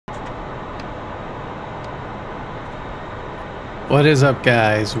What is up,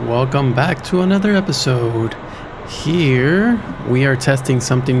 guys? Welcome back to another episode. Here we are testing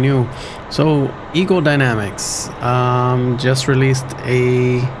something new. So Eagle Dynamics just released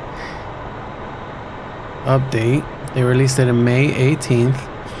a update. They released it on May 18th.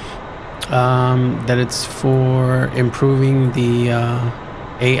 That it's for improving the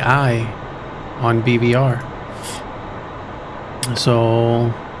AI on BVR.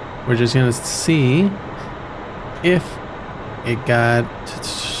 So we're just gonna see if it got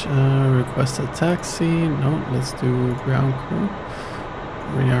request a taxi. No, let's do ground crew.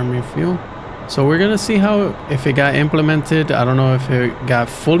 Rearm refuel. So we're gonna see how if it got implemented. I don't know if it got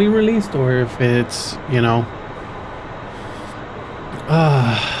fully released or if it's, you know,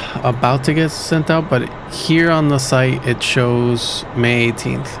 about to get sent out. But here on the site it shows May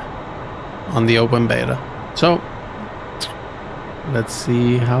 18th on the open beta. So let's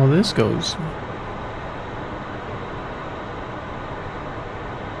see how this goes.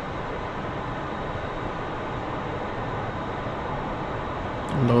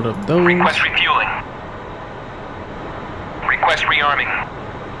 Load up those. Request refueling. Request rearming.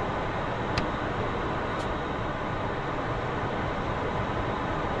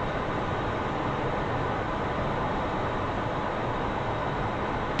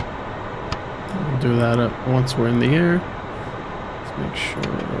 We'll do that up once we're in the air. Let's make sure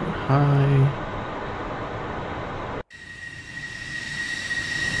we're high.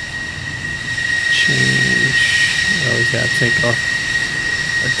 Change. We always gotta take off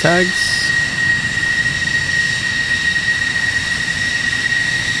our tags.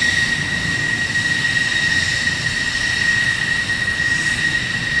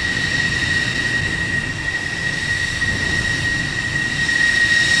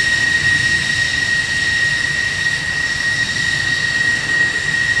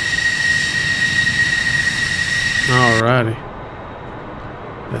 Alrighty.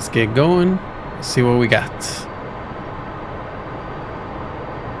 Let's get going. See what we got.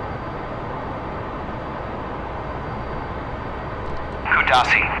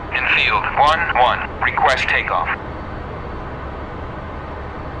 In field 1-1. Request takeoff.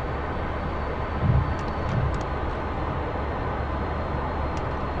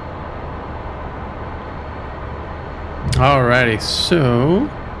 Alrighty, so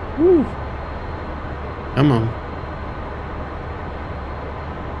woo, come on.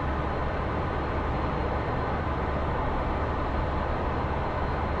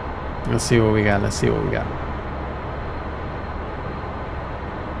 Let's see what we got. Let's see what we got.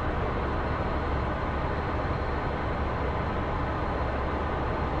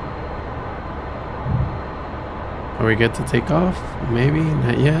 Are we good to take off? Maybe,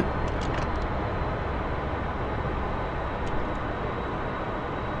 not yet.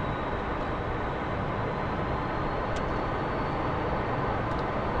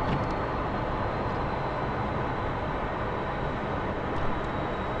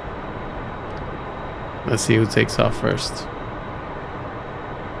 Let's see who takes off first.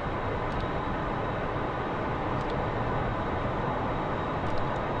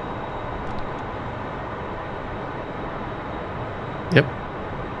 Yep.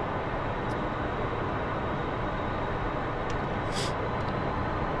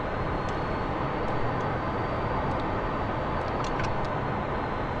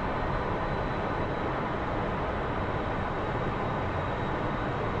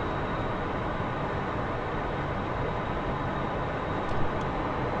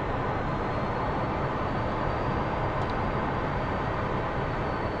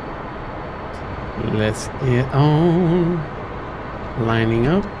 Let's get on. Lining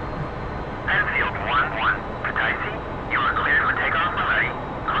up. Field 1-1. Pt5, you are cleared for takeoff when ready.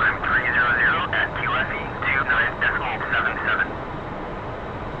 Climb 300 at QFE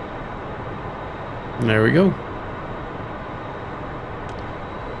 29.77. There we go.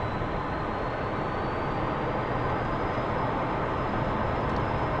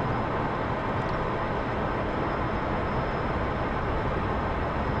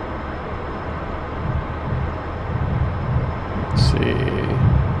 Let's see.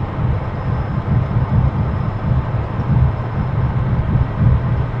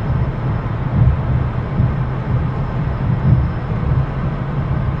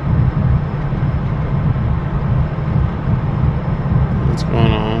 What's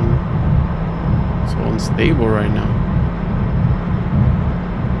going on? It's all unstable right now.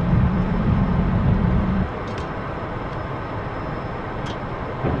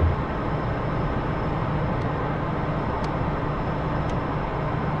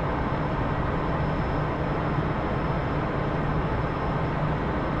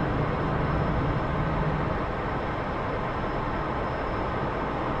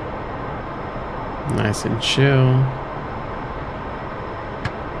 Nice and chill.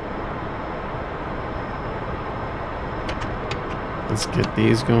 Let's get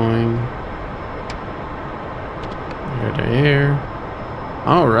these going. Air to air.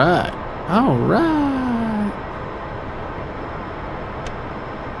 All right. All right.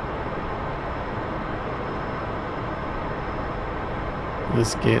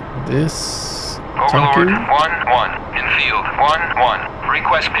 Let's get this Overlord talking. 1-1. Infield 1-1.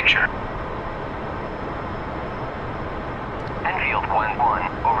 Request picture. Infield 1-1.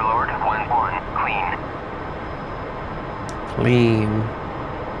 Overlord 1-1. Clean. Clean.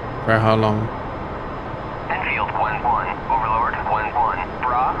 For how long? Infield 1-1. Overlord 1-1.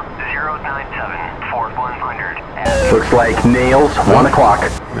 Bra 097. Fort 100. Looks like nails, 1 o'clock.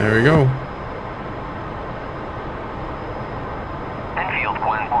 There we go. Infield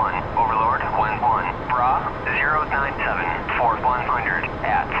 1-1. Overlord 1-1. Bra 097. Fort 100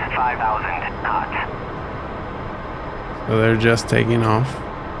 at 5,000 knots. So they're just taking off.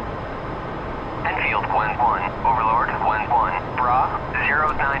 Infield 1-1. Overlord 1-1. Bra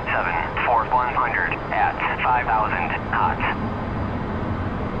 097. Fort 100 at 5,000 knots.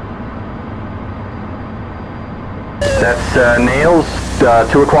 That's nails,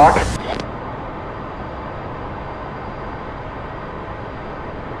 2 o'clock.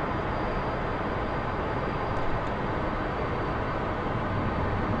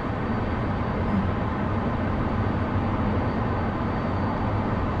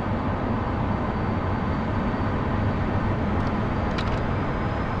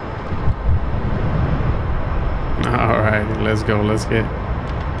 All right, let's go. Let's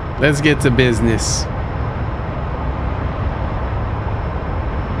get to business.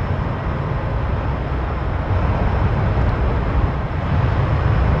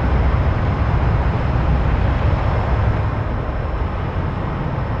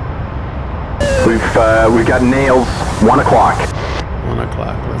 We've got nails, 1 o'clock. 1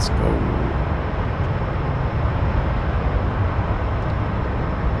 o'clock. Let's go.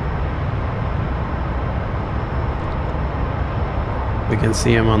 We can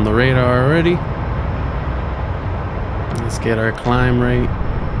see him on the radar already. Let's get our climb rate.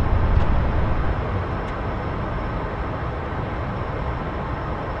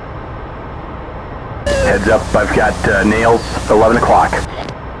 Heads up, I've got nails, 11 o'clock.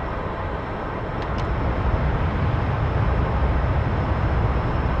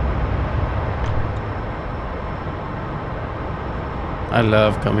 I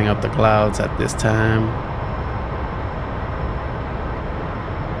love coming up the clouds at this time.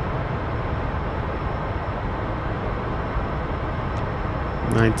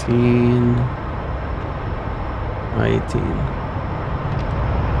 $19, 18.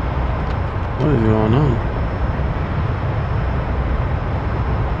 What is going on?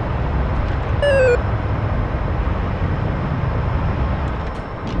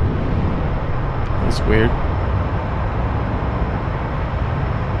 That's weird.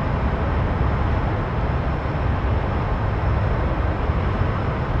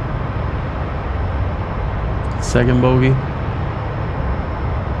 Second bogey.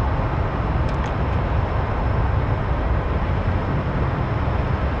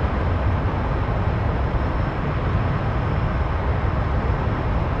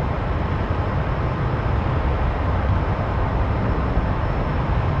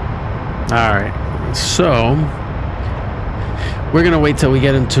 All right, so we're gonna wait till we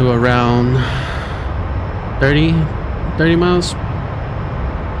get into around 30 miles.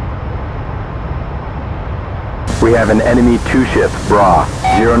 We have an enemy 2-ship, Bra,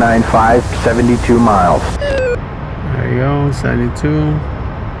 095, 72 miles. There you go, 72.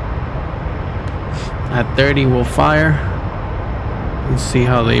 At 30, we'll fire and see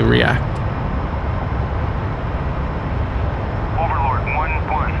how they react. Overlord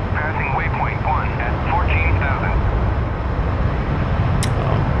 1-1. Passing waypoint 1 at 14,000.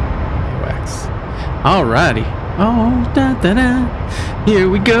 Oh, wax. Alrighty. Oh, da da da. Here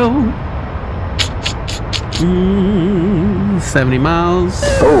we go. 70 miles.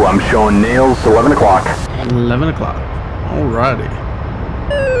 Oh, I'm showing nails, 11 o'clock. 11 o'clock. Alrighty.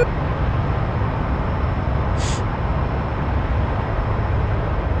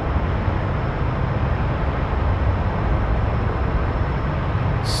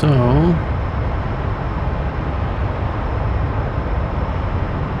 So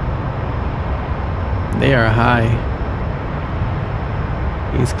they are high.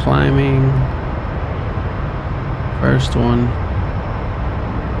 He's climbing. First one.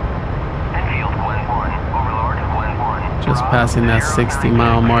 Enfield 1-1. Overlord 1-1. Just passing that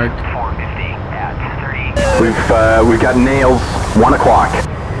 60-mile mark. 450 at 30. We've got nails, 1 o'clock.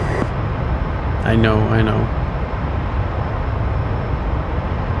 I know, I know.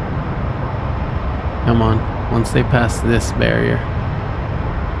 Come on. Once they pass this barrier,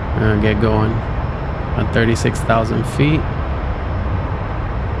 we're gonna get going. At 36,000 feet.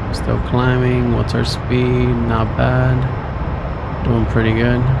 Still climbing. What's our speed? Not bad. Doing pretty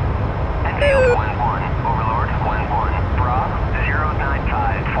good. Enfield 1-1, Overlord 1-1, Bra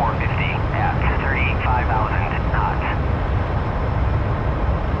 095 450 at 35,000 knots.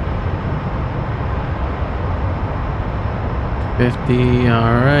 50.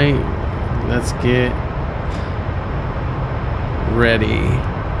 All right. Let's get ready.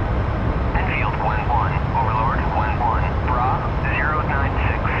 Enfield 1-1, Overlord 1-1, Bra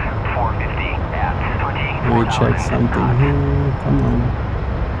 096 450 at 20,000 Let me check something here. Come on.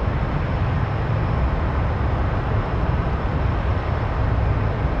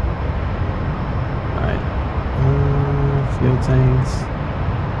 Alright. Fuel tanks.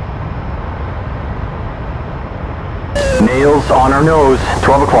 Nails on our nose.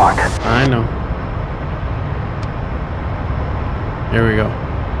 12 o'clock. I know. Here we go.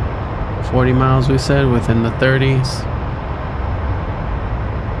 40 miles we said, within the 30s.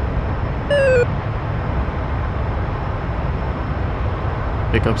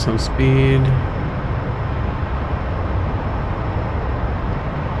 Pick up some speed.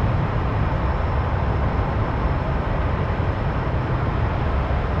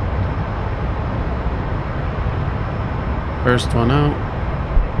 First one out.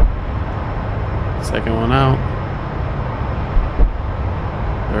 Second one out.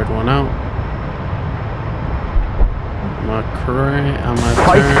 Third one out. I'm gonna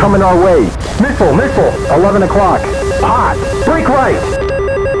Fight's turn. coming our way. Missile, missile. 11 o'clock. Hot. Break right.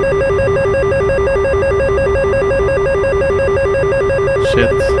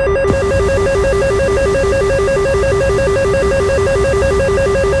 Shit.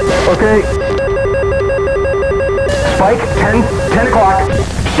 Okay. Spike, 10 o'clock.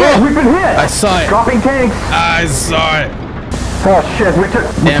 Shit, we've been hit. I saw it. Dropping tanks. I saw it. Oh shit, we took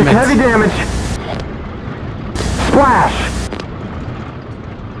Damn it. heavy damage. Splash.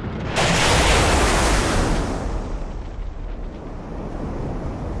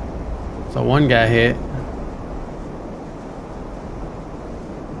 So one guy hit.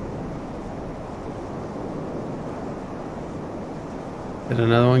 Did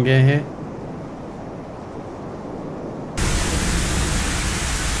another one get hit?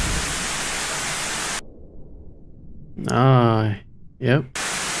 Ah, yep.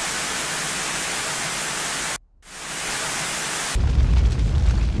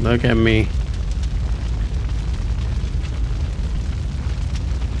 Look at me.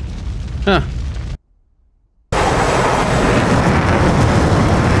 Huh.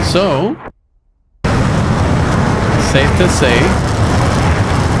 So, safe to say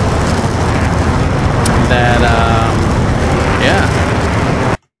that,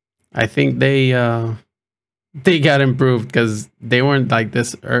 yeah, I think they got improved because they weren't like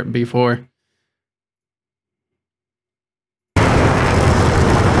this before.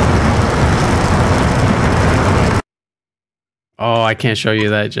 Oh, I can't show you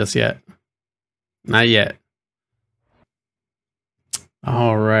that just yet. Not yet.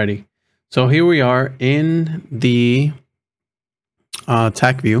 Alrighty. So here we are in the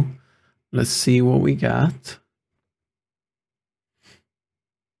TAC view. Let's see what we got.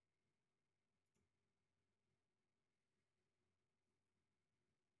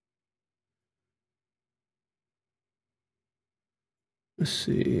 Let's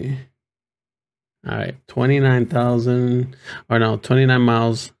see. All right, 29,000, or no, 29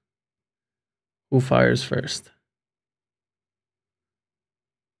 miles. Who fires first?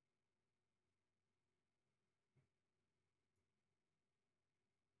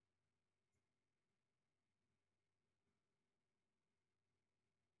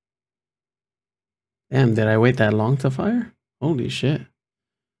 Damn, did I wait that long to fire? Holy shit.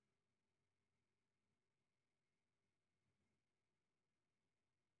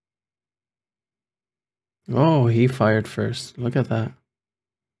 Oh, he fired first. Look at that.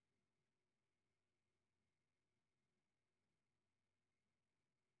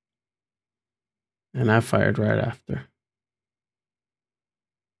 And I fired right after.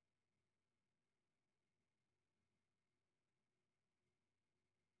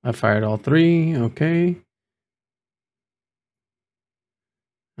 I fired all three. Okay.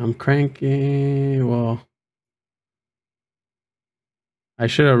 I'm cranking. Well, I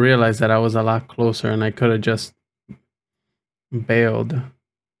should have realized that I was a lot closer and I could have just bailed.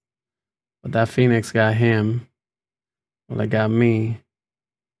 But that Phoenix got him. Well, it got me.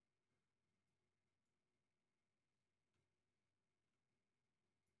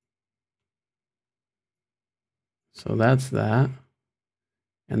 So that's that.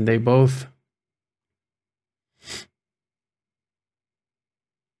 And they both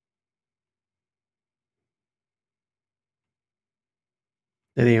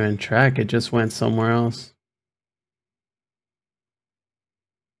didn't even track, it just went somewhere else.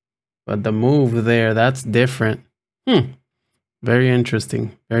 But the move there, that's different. Very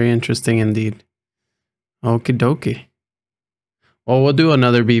interesting. Very interesting indeed. Okie dokie. Well, we'll do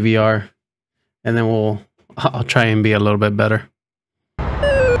another BVR and then I'll try and be a little bit better.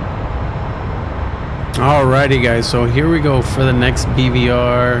 Alrighty guys, so here we go for the next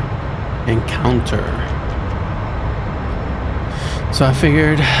BVR encounter. So I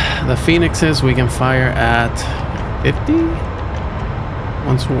figured the Phoenixes we can fire at 50.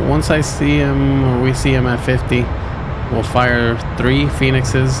 Once I see him, or we see him at 50, we'll fire 3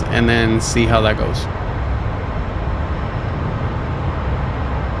 Phoenixes and then see how that goes.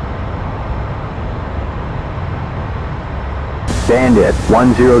 Bandit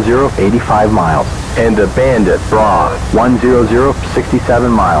 100, 85 miles. And the Bandit Bra 100,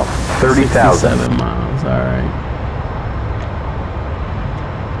 67 miles. 30,000. 67 miles, alright.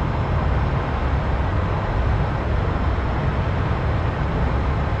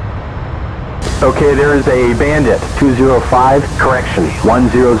 Okay, there is a Bandit 205, correction,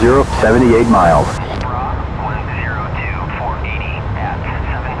 100, 78 miles. Bra 102, 480 at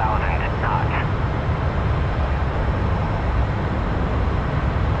 7,000 knots.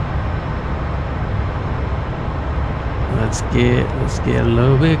 Let's get a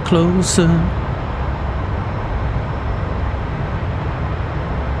little bit closer.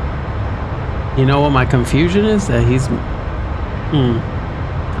 You know what my confusion is? That he's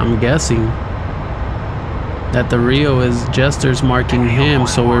I'm guessing that the Rio is Jester's marking him,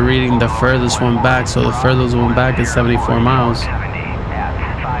 so we're reading the furthest one back. So the furthest one back is 74 miles.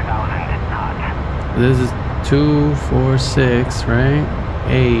 This is 2, 4, 6, right?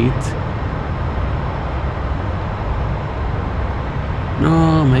 8.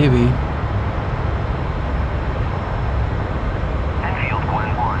 No, maybe.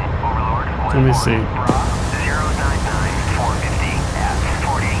 Let me see.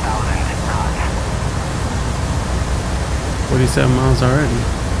 47 miles already.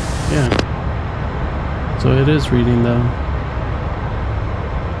 Yeah. So it is reading though.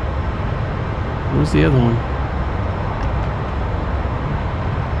 Where's the other one?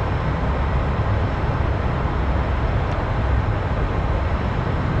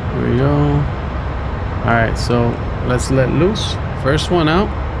 There we go. Alright, so let's let loose. First one out.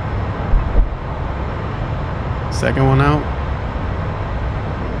 Second one out.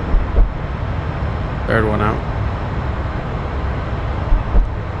 Third one out.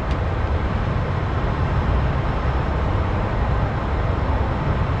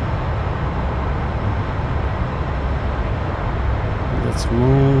 Let's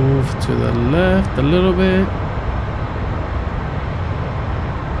move to the left a little bit.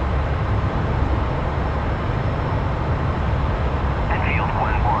 Enfield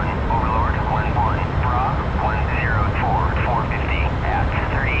 1-1, Overlord 1-1, Bra 104, 450 at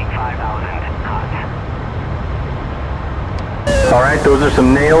 35,000 knots. All right, those are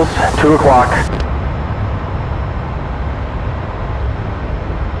some nails, 2 o'clock.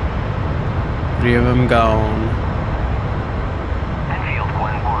 Three of them gone.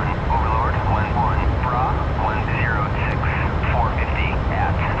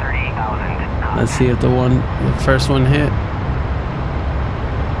 Let's see if the first one hit.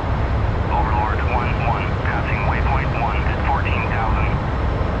 Overlord 1-1, passing waypoint 1 at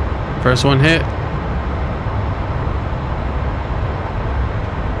 14,000. First one hit.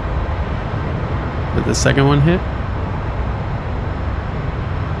 Did the second one hit?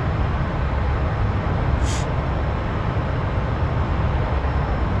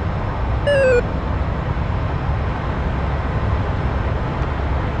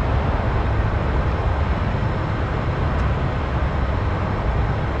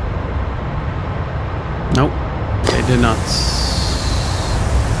 Nope, they did not.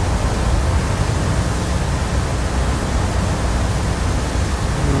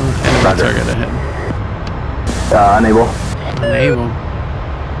 Enemy target ahead. Unable. Unable.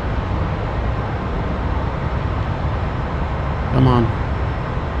 Come on.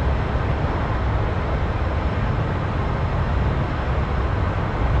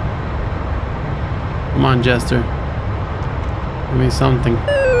 Come on, Jester. Give me something.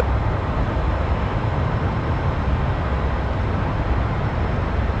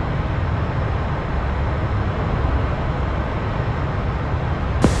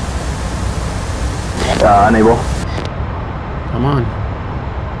 Unable. Come on.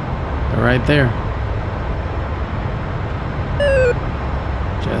 They're right there.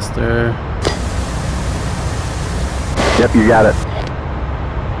 Jester. Yep, you got it.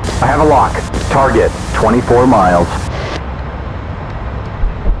 I have a lock. Target, 24 miles.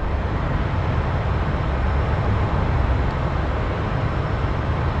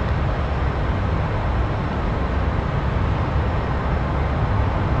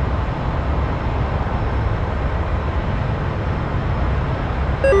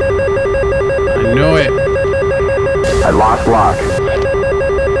 I knew it. I lost lock.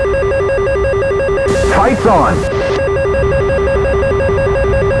 Fight's on.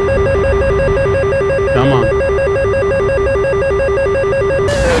 Come on.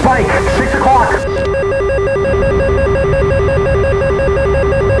 Spike, 6 o'clock.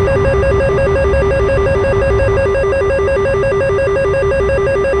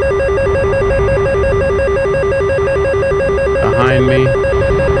 Behind me.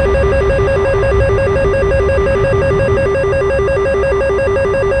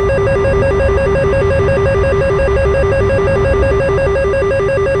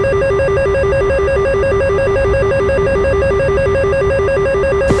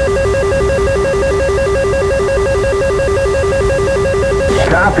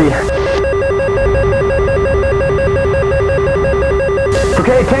 Copy.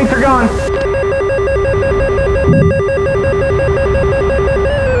 Okay, tanks are gone.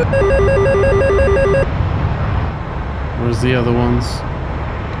 Where's the other ones?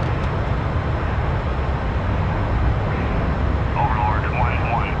 Overlord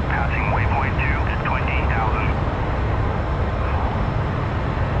 1-1, passing waypoint 2, 20,000.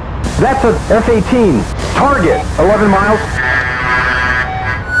 That's a F-18. Target, 11 miles.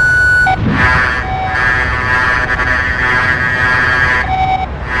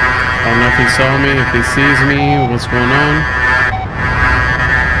 I don't know if he saw me, if he sees me, what's going on.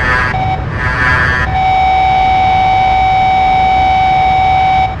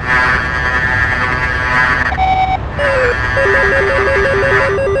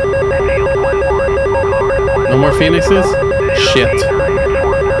 No more Phoenixes? Shit.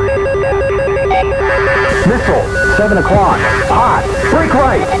 Missile, 7 o'clock. Hot. Break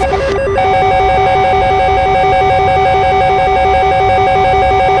right.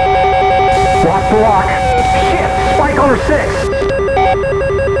 Lock the lock. Shit. Spike on her 6.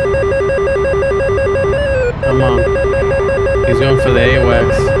 Come on. He's going for the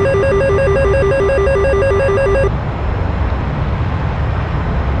AWACS.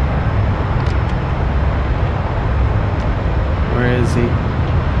 Where is he?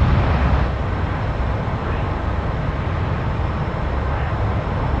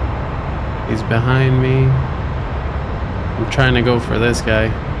 He's behind me. I'm trying to go for this guy.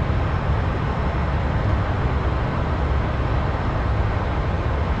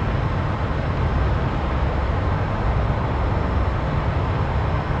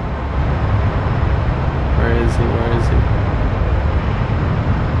 Where is he? Where is he?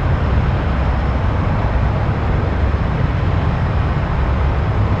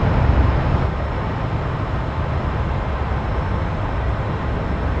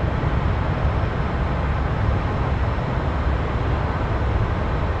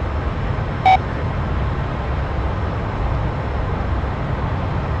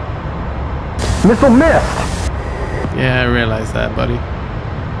 Missile missed. Yeah, I realized that, buddy.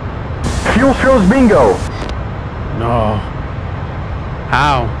 Fuel shows bingo. No.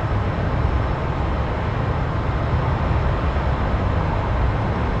 How?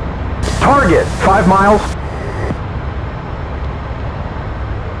 Target, 5 miles.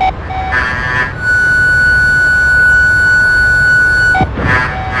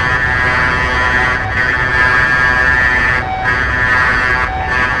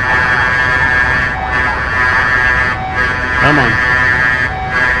 Come on.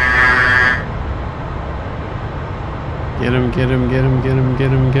 Get him, get him, get him, get him,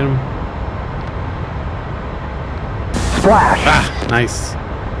 get him, get him. Splash. Ah, nice.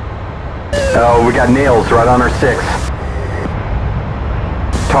 Oh, we got nails right on our 6.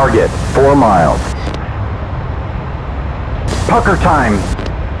 Target, 4 miles. Pucker time.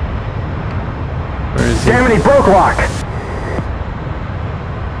 Where is he? Damn it, he broke lock.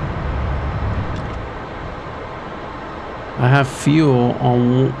 I have fuel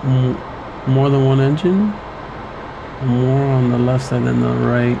on more than one engine. More on the left side than the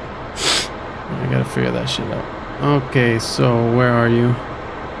right. I gotta figure that shit out. Okay, so where are you?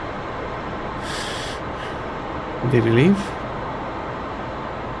 Did he leave?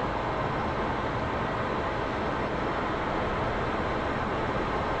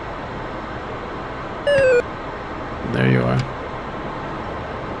 There you are.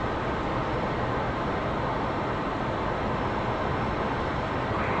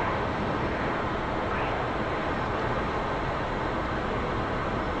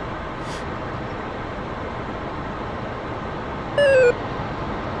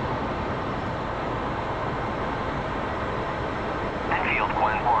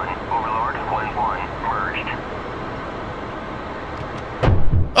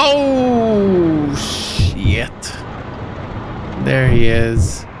 Oh, shit. There he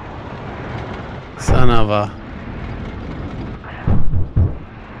is. Son of a...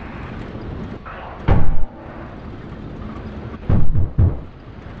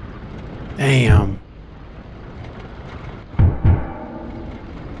 Damn.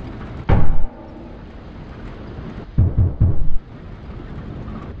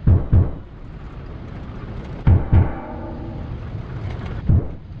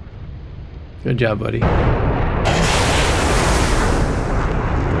 Good job, buddy.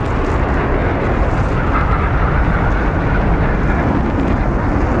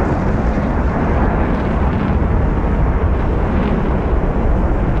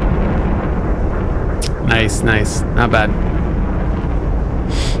 Nice, nice. Not bad.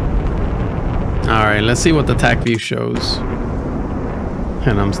 Alright, let's see what the TAC view shows.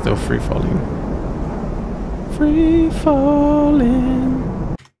 And I'm still free falling. Free falling.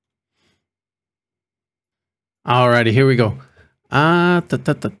 Alrighty, here we go.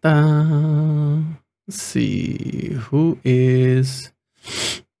 Let's see. Who is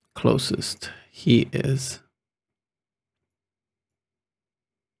closest? He is.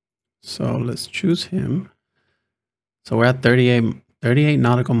 So let's choose him. So we're at 38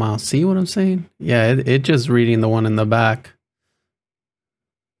 nautical miles. See what I'm saying? Yeah, it just reading the one in the back.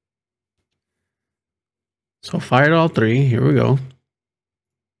 So fired all three. Here we go.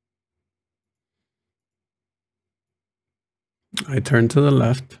 I turn to the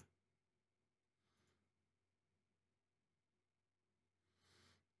left.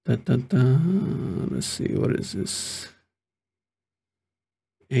 Let's see, what is this?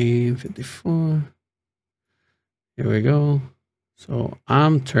 A54. Here we go. So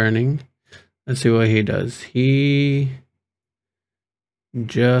I'm turning. Let's see what he does. He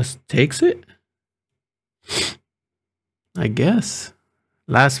just takes it, I guess.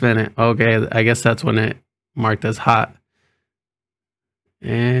 Last minute. Okay, I guess that's when it marked as hot.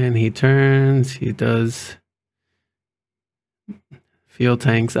 And he turns. He does fuel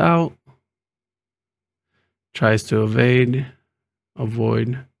tanks out. Tries to evade.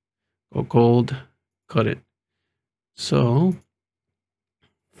 Avoid. Go cold. Cut it. So,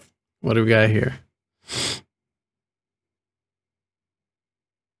 what do we got here?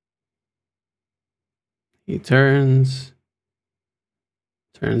 He turns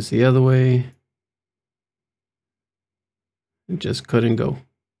the other way, and just couldn't go.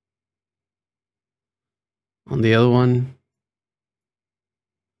 On the other one,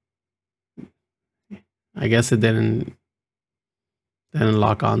 I guess it didn't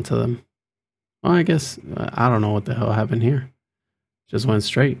lock onto them. Well, I guess, I don't know what the hell happened here. Just went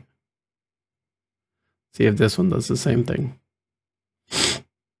straight. See if this one does the same thing.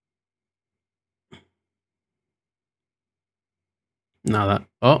 Now that,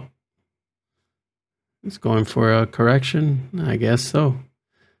 oh, it's going for a correction. I guess so.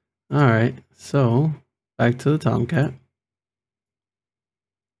 All right, so back to the Tomcat.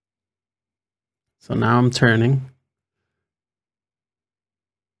 So now I'm turning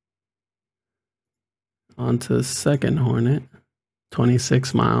onto the second Hornet,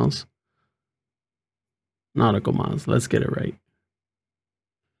 26 miles, nautical miles. Let's get it right.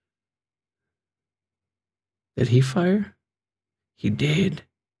 Did he fire? He did.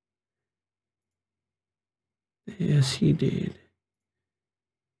 Yes, he did.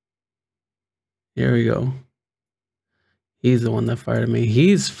 Here we go. He's the one that fired me.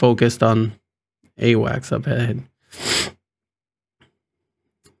 He's focused on AWACS up ahead.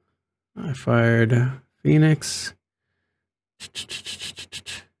 I fired Phoenix.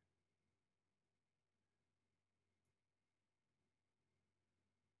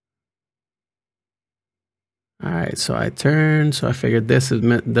 All right, so I turned. So I figured this is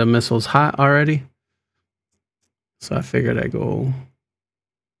the missile's hot already. So I figured I go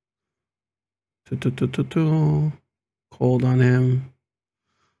cold on him.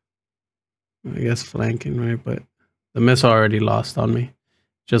 I guess flanking, right? But the missile already lost on me.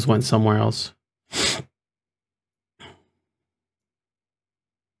 Just went somewhere else.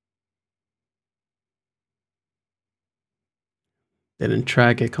 Didn't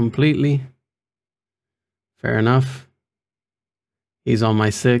track it completely. Fair enough. He's on my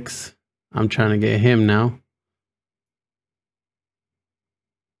 6. I'm trying to get him now.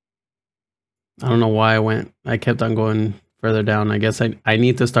 I don't know why I kept on going further down. I guess I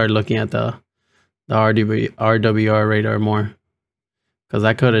need to start looking at the RWR radar more. Because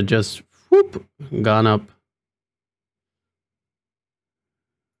I could have just whoop, gone up.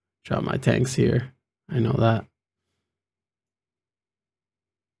 Drop my tanks here. I know that.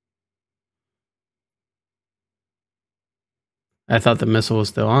 I thought the missile was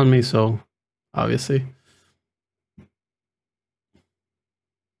still on me, so obviously.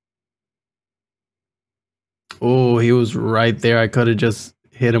 Oh, he was right there. I could have just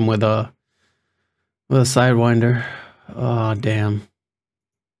hit him with a Sidewinder. Oh, damn.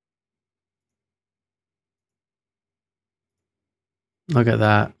 Look at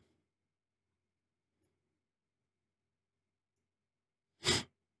that.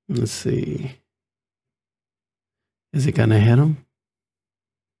 Let's see. Is it gonna hit him?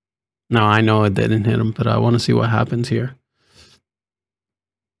 No, I know it didn't hit him, but I want to see what happens here.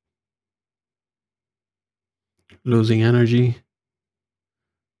 Losing energy.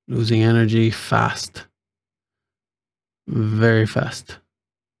 Losing energy fast. Very fast.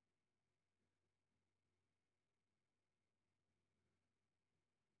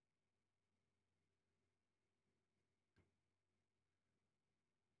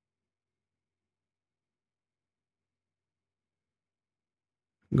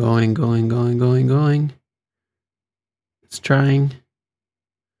 Going. It's trying.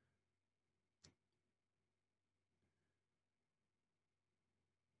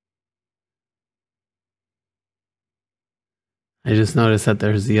 I just noticed that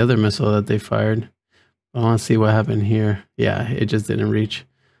there's the other missile that they fired. I want to see what happened here. Yeah, it just didn't reach.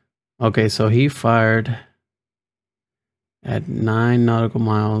 Okay, so he fired at 9 nautical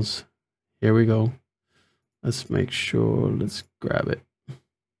miles. Here we go. Let's make sure. Let's grab it.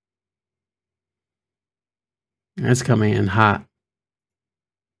 It's coming in hot.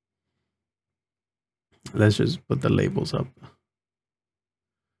 Let's just put the labels up.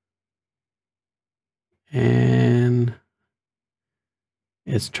 And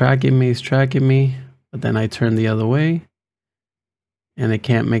it's tracking me, but then I turn the other way and it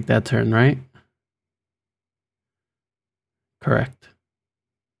can't make that turn, right? Correct.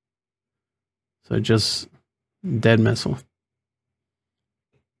 So just dead missile.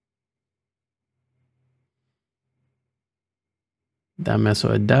 That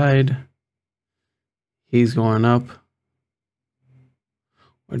missile had died. He's going up.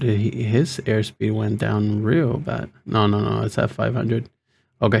 Or did his airspeed went down real bad? No, it's at 500.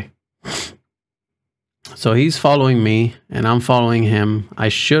 Okay. So he's following me and I'm following him. I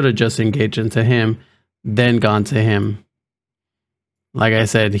should have just engaged into him, then gone to him. Like I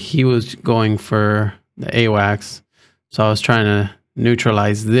said, he was going for the AWACS. So I was trying to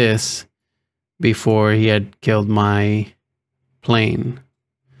neutralize this before he had killed my plane.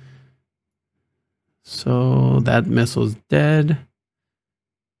 So that missile's dead.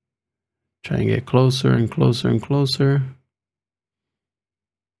 Try and get closer and closer and closer.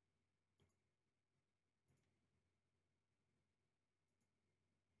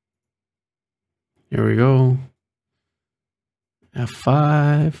 Here we go.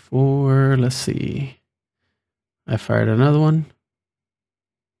 F5 for, let's see. I fired another one.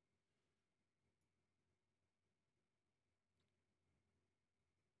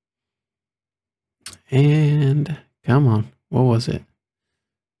 And come on, what was it?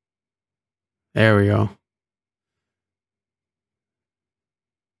 There we go.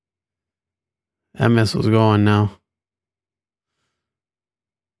 That missile's going now.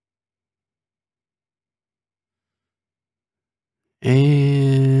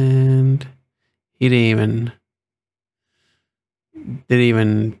 And he didn't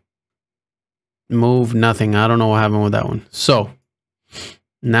even move, nothing. I don't know what happened with that one. So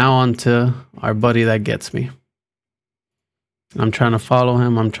now on to our buddy that gets me. I'm trying to follow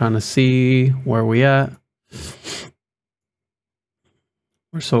him. I'm trying to see where we at.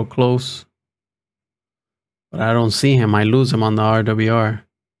 We're so close. But I don't see him. I lose him on the RWR.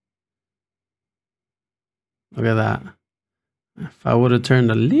 Look at that. If I would have turned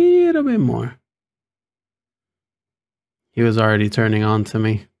a little bit more. He was already turning on to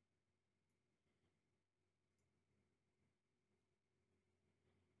me.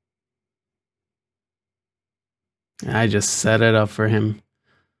 I just set it up for him.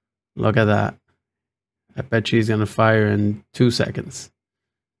 Look at that. I bet you he's going to fire in 2 seconds.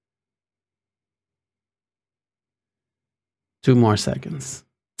 2 more seconds.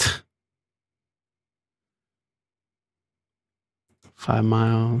 5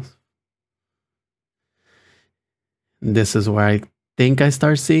 miles. This is where I think I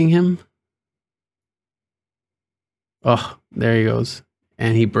start seeing him. Oh, there he goes.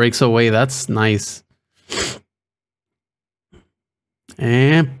 And he breaks away. That's nice.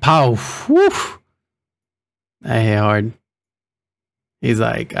 And pow. Woo. That hit hard. He's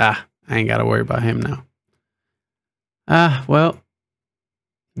like, I ain't got to worry about him now. Well,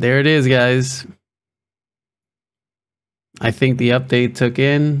 there it is, guys. I think the update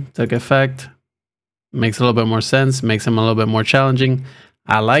took effect. Makes a little bit more sense, makes him a little bit more challenging.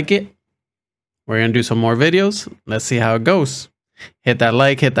 I like it. We're going to do some more videos. Let's see how it goes. Hit that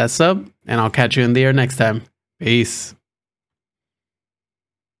like, hit that sub, and I'll catch you in the air next time. Peace.